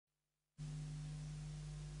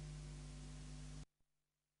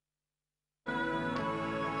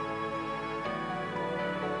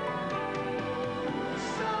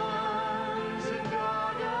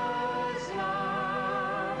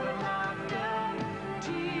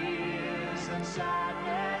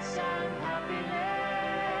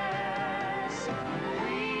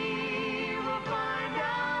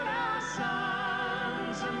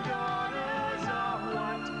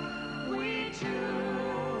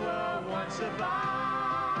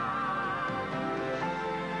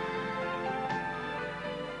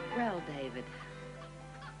Well, David,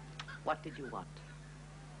 what did you want?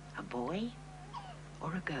 A boy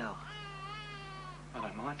or a girl? I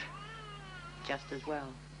don't mind. Just as well.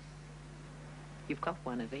 You've got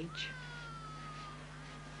one of each.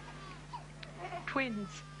 Twins.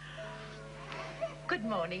 Good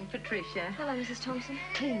morning, Patricia. Hello, Mrs. Thompson.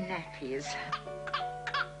 Clean nappies.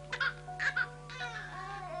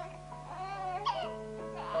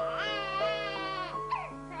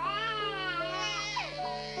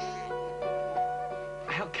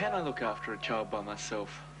 How can I look after a child by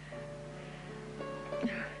myself?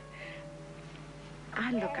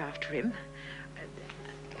 I look after him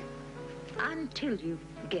until you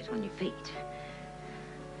get on your feet.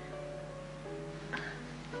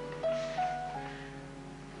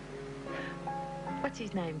 What's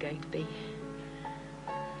his name going to be?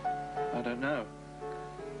 I don't know.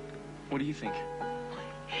 What do you think?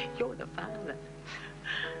 You're the father.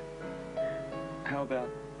 How about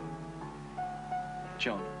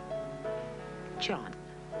John? John.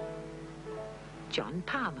 John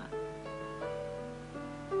Palmer.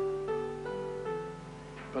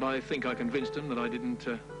 But I think I convinced him that I didn't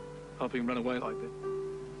help him run away like that.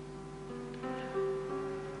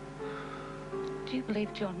 Do you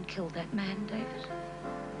believe John killed that man, David?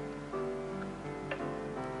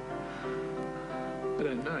 I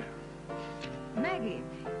don't know. Maggie,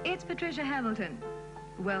 it's Patricia Hamilton.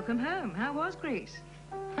 Welcome home. How was Greece?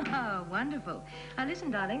 Oh, wonderful. Now, listen,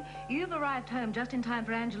 darling, you've arrived home just in time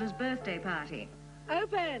for Angela's birthday party.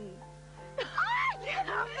 Open!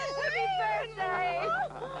 Happy birthday!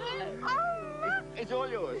 It's all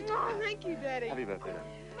yours. Oh, thank you, Daddy. Happy birthday.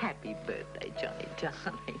 Happy birthday, Johnny,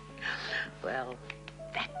 darling. Well,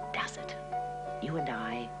 that does it. You and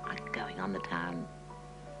I are going on the town.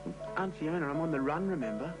 Aunt Fiona, I'm on the run,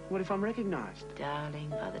 remember? What if I'm recognised? Darling,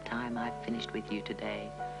 by the time I've finished with you today,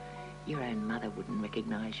 your own mother wouldn't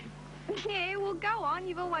recognise you. Yeah, well, go on.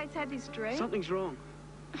 You've always had this dream. Something's wrong.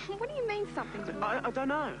 What do you mean something's wrong? I don't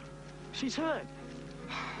know. She's hurt.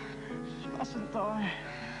 She mustn't die.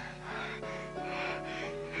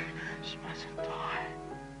 She mustn't die.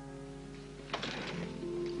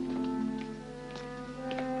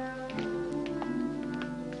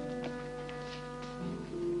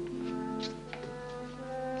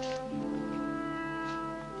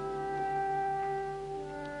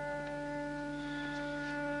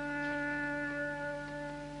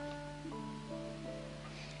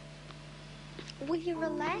 Will you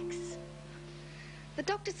relax? The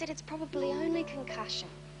doctor said it's probably only concussion.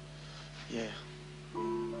 Yeah,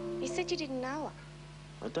 You said you didn't know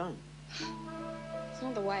her. I don't. It's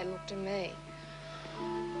not the way it looked to me.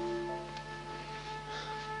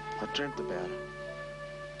 I dreamt about her.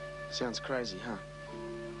 Sounds crazy, huh?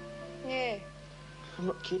 Yeah. I'm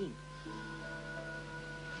not kidding.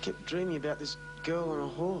 I kept dreaming about this girl on a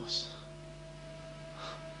horse.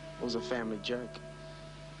 It was a family joke.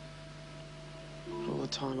 But all the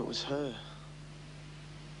time it was her.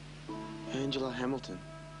 Angela Hamilton.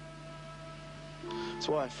 That's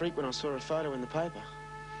why I freaked when I saw her photo in the paper.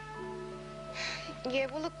 Yeah,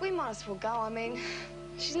 well, look, we might as well go. I mean,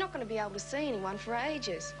 she's not going to be able to see anyone for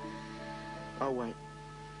ages. I'll wait.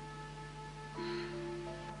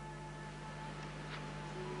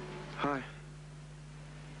 Hi.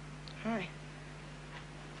 Hi.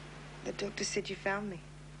 The doctor said you found me.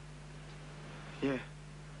 Yeah.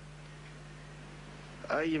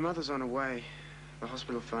 Your mother's on her way. The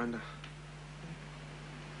hospital phoned her.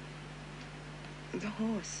 The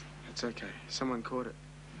horse. It's okay. Someone caught it.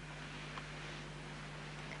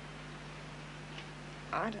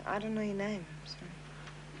 I don't know your name.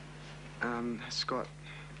 Sorry. Scott.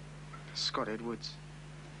 Scott Edwards.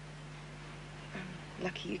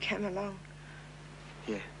 Lucky you came along.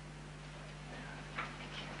 Yeah.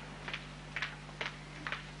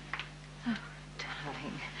 Oh,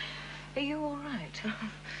 darling. Are you all right?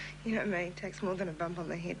 You know me, it takes more than a bump on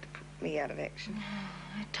the head to put me out of action.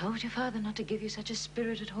 I told your father not to give you such a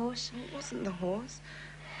spirited horse. It wasn't the horse.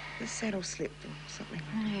 The saddle slipped or something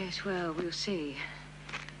like that. Yes, well, we'll see.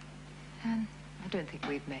 I don't think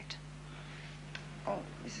we've met. Oh,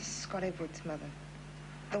 this is Scott Edwards' mother.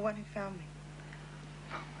 The one who found me.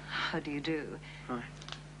 How do you do? Hi.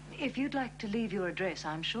 If you'd like to leave your address,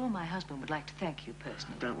 I'm sure my husband would like to thank you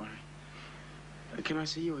personally. Don't worry. Can I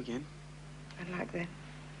see you again? I'd like that.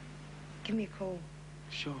 Give me a call.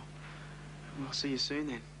 Sure. Well, I'll see you soon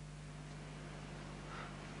then.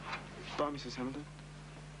 Bye, Mrs. Hamilton.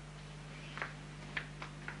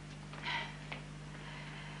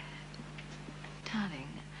 Darling,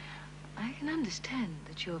 I can understand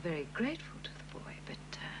that you're very grateful to the boy, but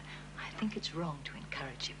I think it's wrong to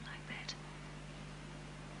encourage him like that.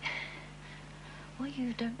 Well,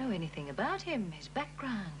 you don't know anything about him, his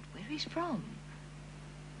background, where he's from.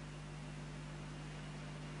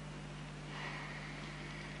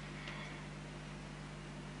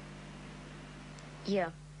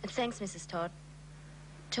 Yeah. Thanks, Mrs. Todd.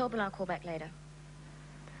 Tobin, I'll call back later.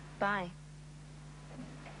 Bye.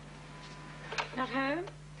 Not home?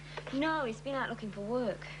 No, he's been out looking for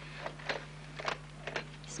work.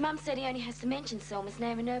 His mum said he only has to mention Selma's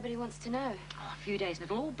name and nobody wants to know. Oh, a few days and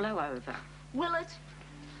it'll all blow over. Will it?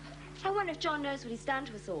 I wonder if John knows what he's done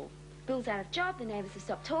to us all. Bill's out of job, the neighbours have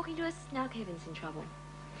stopped talking to us, now Kevin's in trouble.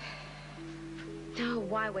 Oh,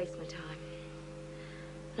 why waste my time?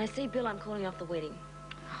 When I see Bill, I'm calling off the wedding.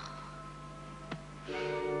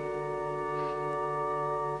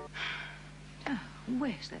 Oh,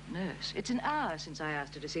 where's that nurse? It's an hour since I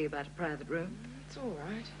asked her to see about a private room. It's all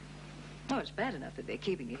right. Oh, it's bad enough that they're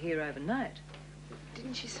keeping you here overnight.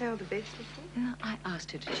 Didn't she say all the beds were full? Yeah, I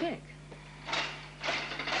asked her to check. Oh,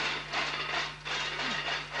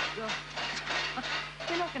 God.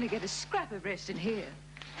 You're not going to get a scrap of rest in here.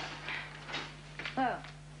 Oh,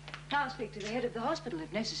 I'll speak to the head of the hospital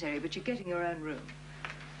if necessary, but you're getting your own room.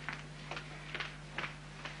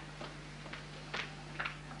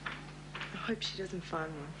 I hope she doesn't find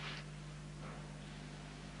one.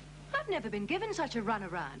 I've never been given such a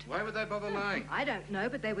runaround. Why would they bother lying? I don't know,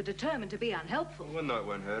 but they were determined to be unhelpful. One night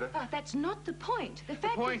won't hurt her. Oh, that's not the point. The The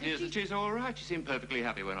fact point is that that she's all right. She seemed perfectly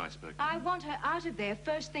happy when I spoke to her. I want her out of there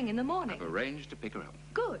first thing in the morning. I've arranged to pick her up.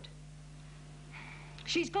 Good.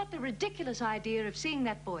 She's got the ridiculous idea of seeing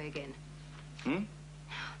that boy again. Hmm?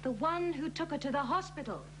 The one who took her to the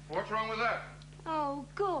hospital. What's wrong with that? Oh,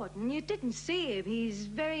 Gordon, you didn't see him. He's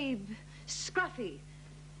very scruffy.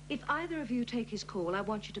 If either of you take his call, I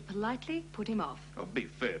want you to politely put him off. Oh, be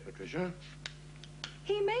fair, Patricia.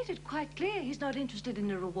 He made it quite clear he's not interested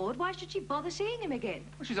in a reward. Why should she bother seeing him again?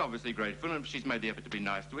 Well, she's obviously grateful, and if she's made the effort to be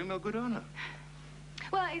nice to him, well, good on her.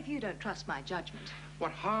 Well, if you don't trust my judgment.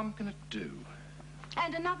 What harm can it do?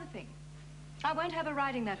 And another thing. I won't have her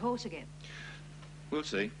riding that horse again. We'll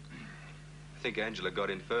see. I think Angela got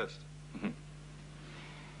in first.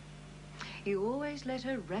 You always let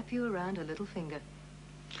her wrap you around her little finger.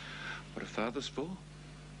 What a father's for?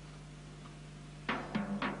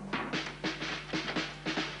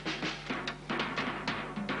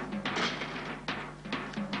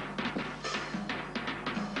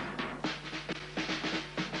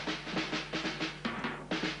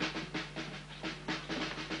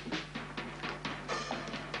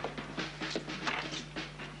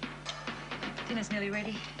 Dinner's nearly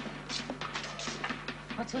ready.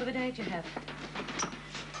 What sort of a day do you have?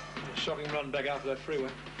 A shocking run back after that freeway.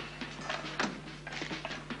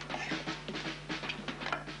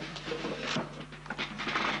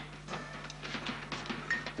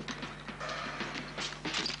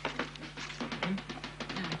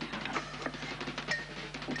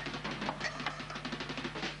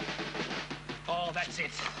 Oh, that's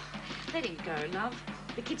it. Let him go, love.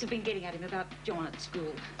 The kids have been getting at him about John at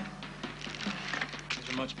school.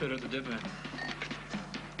 These are much better at the depot.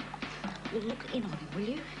 Well, look in on him, will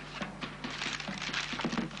you?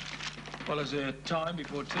 Well, is there time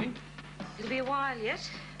before tea? It'll be a while yet.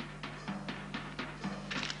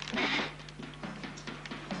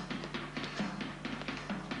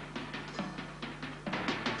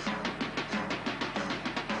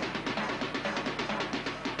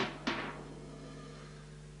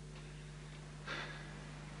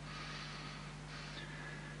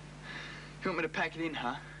 You want me to pack it in,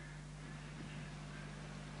 huh?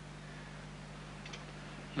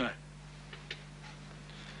 No.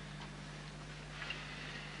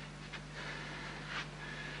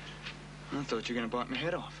 I thought you were going to bite my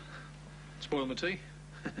head off. Spoil my tea?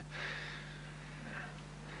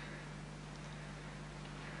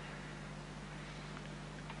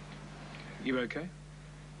 You okay?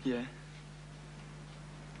 Yeah.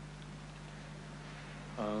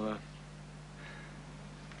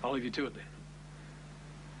 I'll leave you to it then.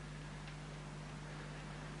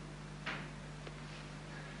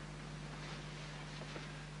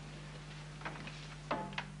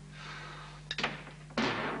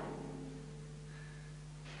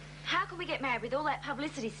 How can we get married with all that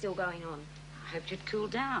publicity still going on? I hoped you'd cool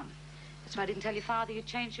down. That's why I didn't tell your father you'd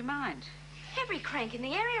changed your mind. Every crank in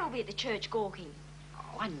the area will be at the church gawking.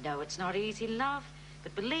 Oh, I know it's not easy, love.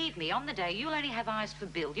 But believe me, on the day, you'll only have eyes for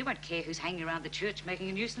Bill. You won't care who's hanging around the church making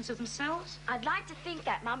a nuisance of themselves. I'd like to think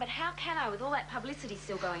that, Mum, but how can I with all that publicity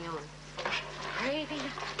still going on? Gravy.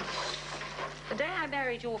 The day I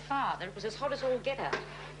married your father, it was as hot as all get out.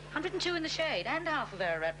 102 in the shade, and half of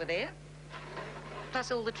Ararat were there.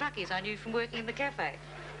 Plus all the truckies I knew from working in the cafe.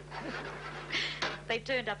 They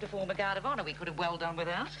turned up to form a guard of honour we could have well done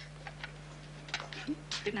without.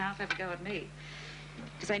 Didn't half have a go at me.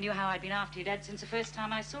 Because they knew how I'd been after your dad since the first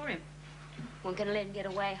time I saw him. We're going to let him get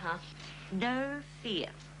away, huh? No fear.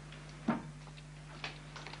 The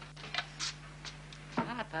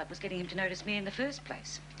hard part was getting him to notice me in the first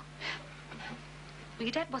place. Well,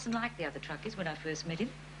 your dad wasn't like the other truckies when I first met him.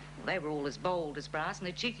 Well, they were all as bold as brass and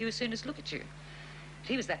they'd cheek you as soon as look at you. But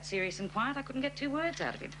he was that serious and quiet I couldn't get 2 words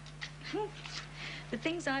out of him. The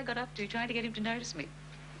things I got up to trying to get him to notice me.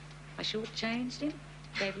 I short-changed him,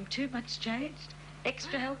 gave him too much change,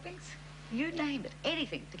 extra helpings, you name it,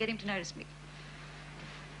 anything to get him to notice me.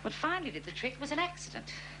 What finally did the trick was an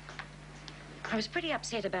accident. I was pretty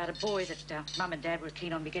upset about a boy that Mum and Dad were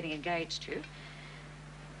keen on me getting engaged to.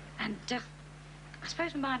 And I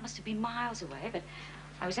suppose my mind must have been miles away, but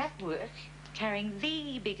I was at work carrying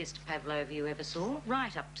the biggest pavlova you ever saw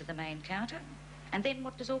right up to the main counter. And then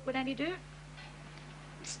what does awkward Annie do?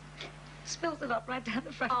 Spilled it up right down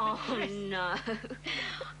the front of my dress. Oh, no.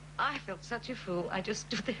 I felt such a fool. I just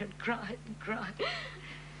stood there and cried and cried.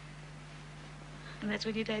 And that's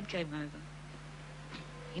when your dad came over.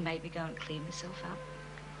 He made me go and clean myself up,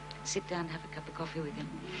 sit down and have a cup of coffee with him.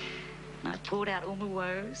 And I poured out all my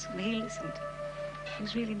woes, and he listened. It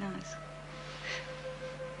was really nice.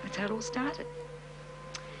 That's how it all started.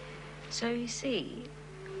 So you see,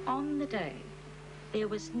 on the day, there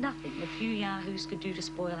was nothing a few yahoos could do to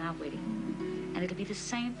spoil our wedding. And it'll be the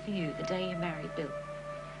same for you the day you marry Bill.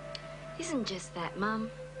 Isn't just that, Mum.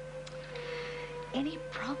 Any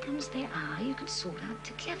problems there are, you can sort out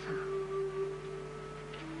together.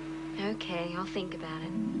 Okay, I'll think about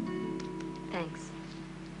it. Thanks.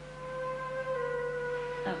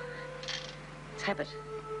 Oh, let's have it.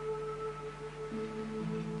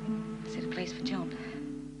 Set a place for John.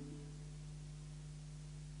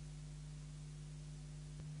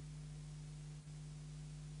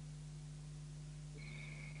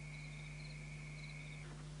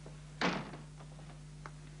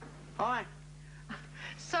 Hi.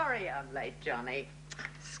 Sorry I'm late, Johnny.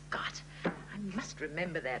 Scott, I must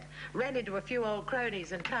remember that. Ran into a few old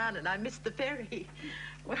cronies in town and I missed the ferry.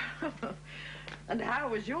 Well, and how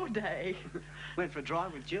was your day? Went for a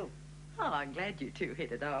drive with Jill. Oh, I'm glad you two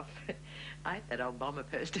hit it off. I hope that old bomber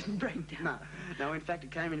purse didn't break down. No, in fact, it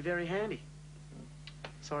came in very handy.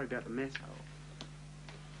 Sorry about the mess.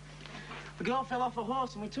 The girl fell off a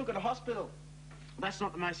horse and we took her to hospital. That's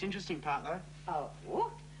not the most interesting part, though. Oh,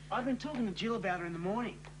 what? I've been talking to Jill about her in the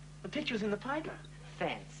morning. The picture's in the paper.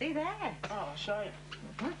 Fancy that. Oh, I'll show you.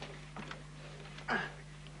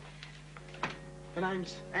 Her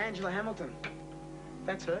name's Angela Hamilton.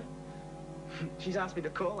 That's her. She's asked me to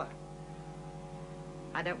call her.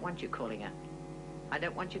 I don't want you calling her. I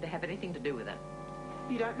don't want you to have anything to do with her.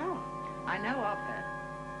 You don't know her? I know of her.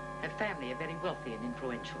 Her family are very wealthy and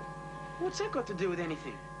influential. What's that got to do with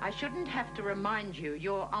anything? I shouldn't have to remind you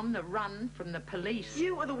you're on the run from the police.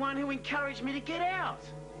 You were the one who encouraged me to get out.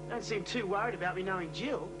 Don't seem too worried about me knowing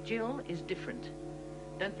Jill. Jill is different.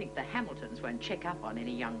 Don't think the Hamiltons won't check up on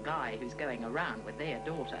any young guy who's going around with their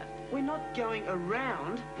daughter. We're not going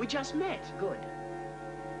around. We just met. Good.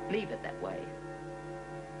 Leave it that way.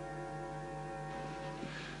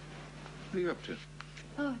 What are you up to?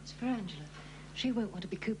 Oh, it's for Angela. She won't want to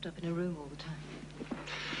be cooped up in a room all the time.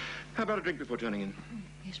 How about a drink before turning in?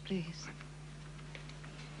 Yes, please.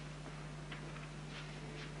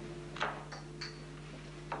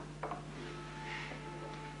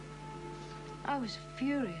 I was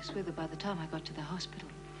furious with her by the time I got to the hospital.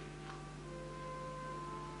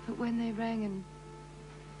 But when they rang and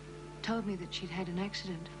told me that she'd had an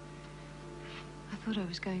accident, I thought I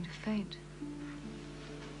was going to faint.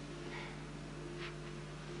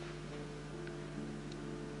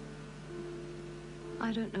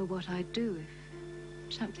 I don't know what I'd do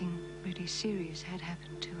if something really serious had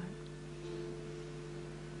happened to her.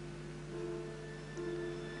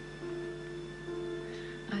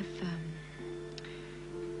 I've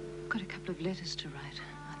got a couple of letters to write.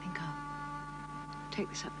 I think I'll take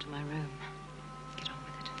this up to my room. Get on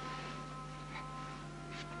with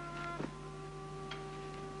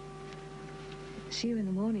it. See you in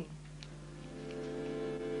the morning.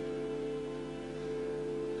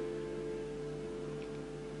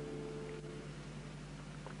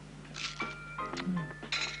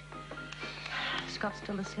 Scott's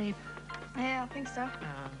still asleep? Yeah, I think so.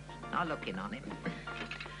 I'll look in on him.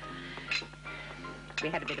 We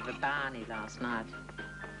had a bit of a barney last night.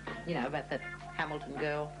 You know, about that Hamilton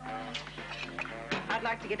girl. I'd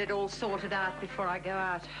like to get it all sorted out before I go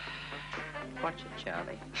out. Watch it,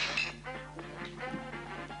 Charlie.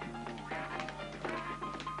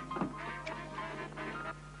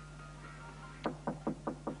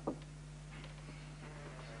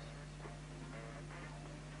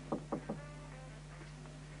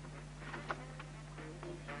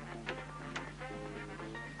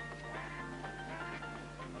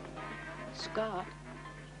 Scott.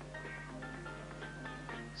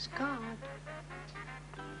 Scott.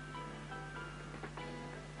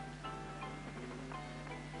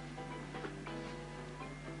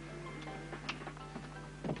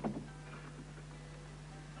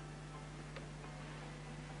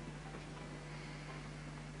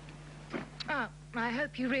 Oh, I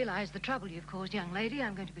hope you realise the trouble you've caused, young lady.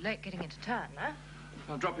 I'm going to be late getting into town, huh?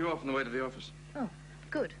 I'll drop you off on the way to the office. Oh,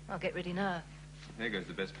 good. I'll get ready now. There goes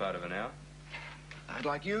the best part of an hour. I'd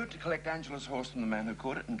like you to collect Angela's horse from the man who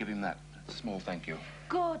caught it and give him that small thank you.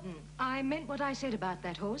 Gordon, I meant what I said about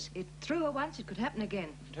that horse. It threw her once, it could happen again.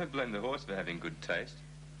 Don't blame the horse for having good taste.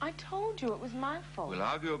 I told you it was my fault. We'll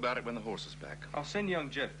argue about it when the horse is back. I'll send young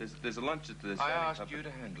Jeff. There's a lunch at the... I asked you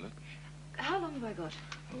to handle it. How long have I got?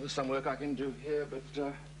 Well, there's some work I can do here, but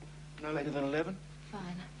no later than 11. Fine.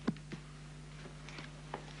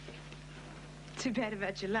 Too bad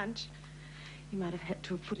about your lunch. You might have had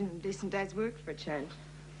to have put in a decent day's work for a change.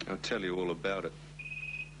 I'll tell you all about it.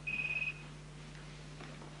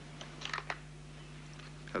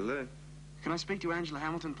 Hello. Can I speak to Angela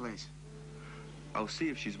Hamilton, please? I'll see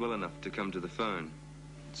if she's well enough to come to the phone.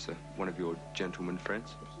 It's one of your gentleman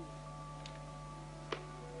friends.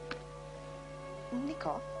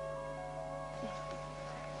 Nick-off?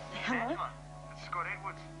 Hello? Angela, it's Scott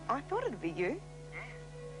Edwards. I thought it'd be you. Yeah?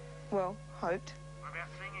 Well, hoped. What about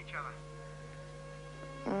seeing each other?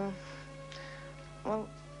 Well,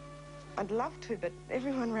 I'd love to, but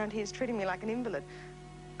everyone around here is treating me like an invalid.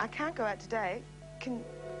 I can't go out today. Can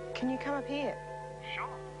you come up here? Sure.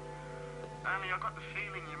 Only I got the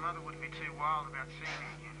feeling your mother would be too wild about seeing me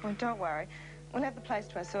again. Oh, don't worry. We'll have the place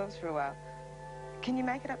to ourselves for a while. Can you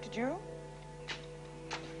make it up to Dural?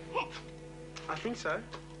 I think so.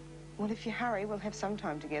 Well, if you hurry, we'll have some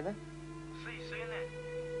time together. See you soon then.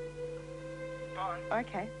 Bye.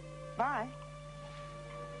 Okay. Bye.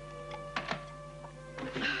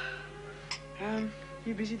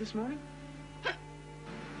 You busy this morning?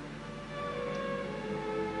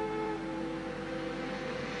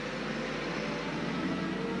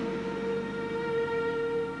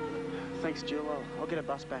 Thanks, Jill. I'll get a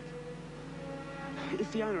bus back.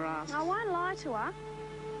 If the owner asks... I won't lie to her.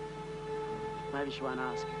 Maybe she won't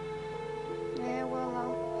ask. Yeah,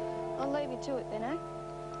 well, I'll leave you to it then, eh?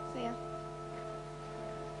 See ya.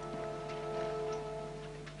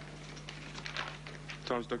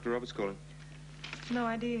 Time's Dr. Roberts calling. No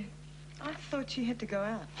idea. I thought you had to go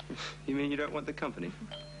out. You mean you don't want the company?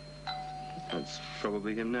 That's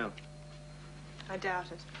probably him now. I doubt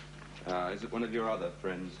it. Is it one of your other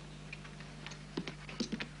friends?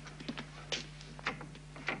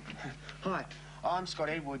 Hi, I'm Scott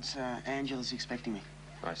Edwards. Angela's expecting me.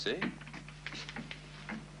 I see.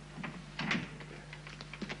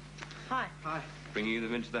 Hi. Hi. Bringing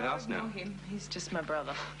them into the house I know now. him. He's just my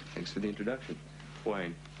brother. Thanks for the introduction.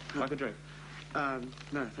 Wayne, like a drink?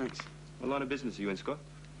 No, thanks. What line of business are you in, Scott?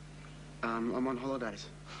 I'm on holidays.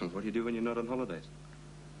 What do you do when you're not on holidays?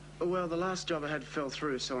 Well, the last job I had fell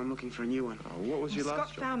through, so I'm looking for a new one. Oh, what was your last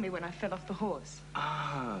Scott job? found me when I fell off the horse.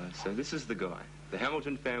 Ah, so this is the guy. The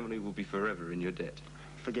Hamilton family will be forever in your debt.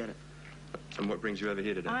 Forget it. And what brings you over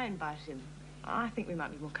here today? I invited him. I think we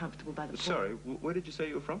might be more comfortable by the pool. Sorry, where did you say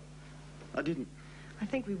you were from? I didn't. I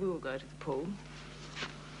think we will go to the pool.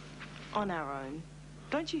 On our own.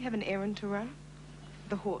 Don't you have an errand to run?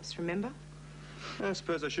 The horse, remember? I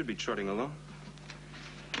suppose I should be trotting along.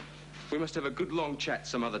 We must have a good long chat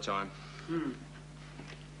some other time.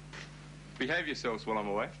 Behave yourselves while I'm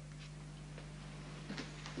away.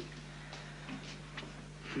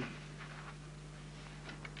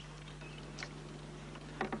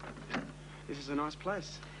 This is a nice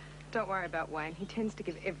place. Don't worry about Wayne. He tends to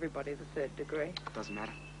give everybody the third degree. Doesn't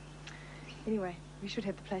matter. Anyway, we should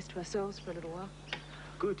have the place to ourselves for a little while.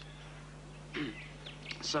 Good.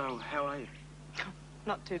 So, how are you?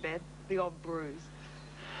 Not too bad. The odd bruise.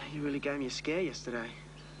 You really gave me a scare yesterday.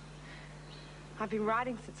 I've been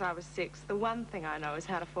riding since I was 6. The one thing I know is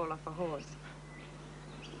how to fall off a horse.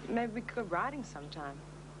 Maybe we could go riding sometime.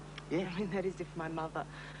 Yeah. I mean, that is if my mother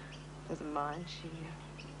doesn't mind. She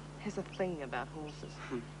has a thing about horses.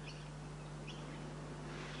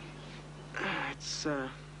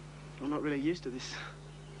 I'm not really used to this.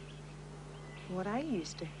 What are you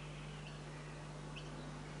used to?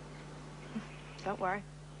 Don't worry.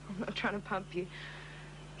 I'm not trying to pump you.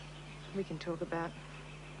 We can talk about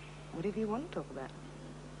whatever you want to talk about.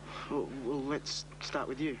 Well, let's start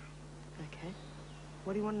with you. Okay.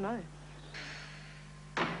 What do you want to know?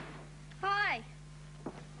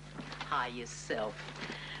 Hi yourself.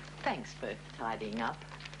 Thanks for tidying up.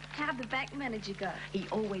 How'd the bank manager go? He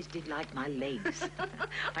always did like my legs.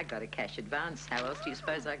 I got a cash advance. How else do you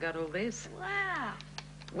suppose I got all this? Wow.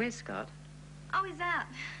 Where's Scott? Oh, he's out.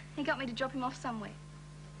 He got me to drop him off somewhere.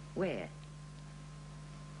 Where?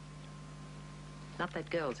 Not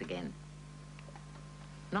that girl's again.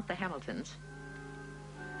 Not the Hamiltons.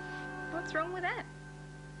 What's wrong with that?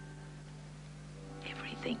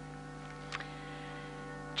 Everything.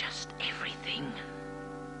 Just everything.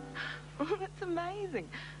 Oh, that's amazing.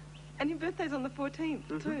 And your birthday's on the 14th,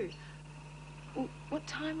 too. Well, what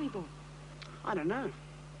time were you born? I don't know.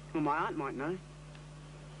 Well, my aunt might know.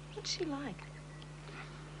 What's she like?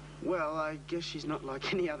 Well, I guess she's not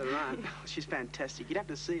like any other aunt. She's fantastic. You'd have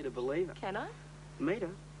to see her to believe her. Can I? Meet her?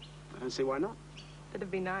 I don't see why not. It'd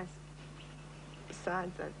be nice.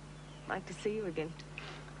 Besides, I'd like to see you again.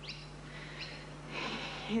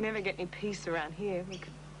 You never get any peace around here. We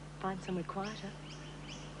could find somewhere quieter.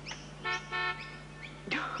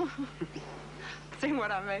 See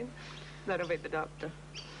what I mean? That'll be the doctor.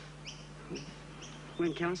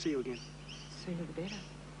 When can I see you again? Sooner the better.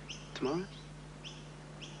 Tomorrow?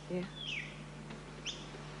 Yeah.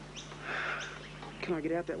 Can I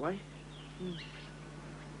get out that way? Mm.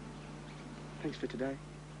 Thanks for today.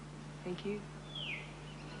 Thank you.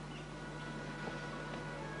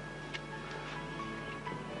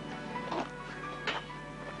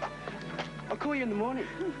 I'll call you in the morning.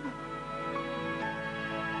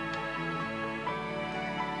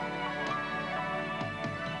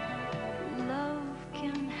 Love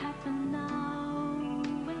can happen now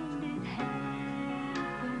and it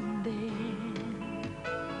happened then.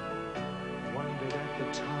 Wondered at the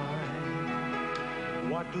time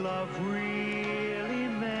what love really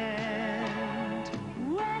meant.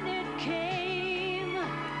 When it came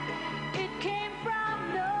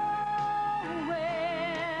from nowhere.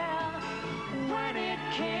 When it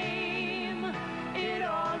came, it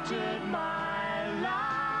altered my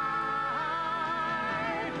life.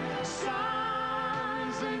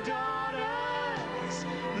 Sons and daughters,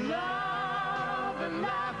 love and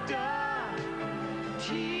laughter,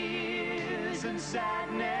 tears and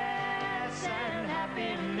sadness and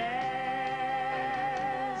happiness.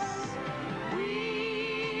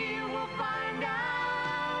 We will find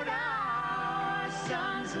out our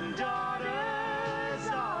sons and daughters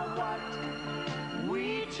are what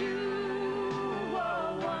we too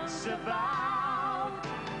were once survived.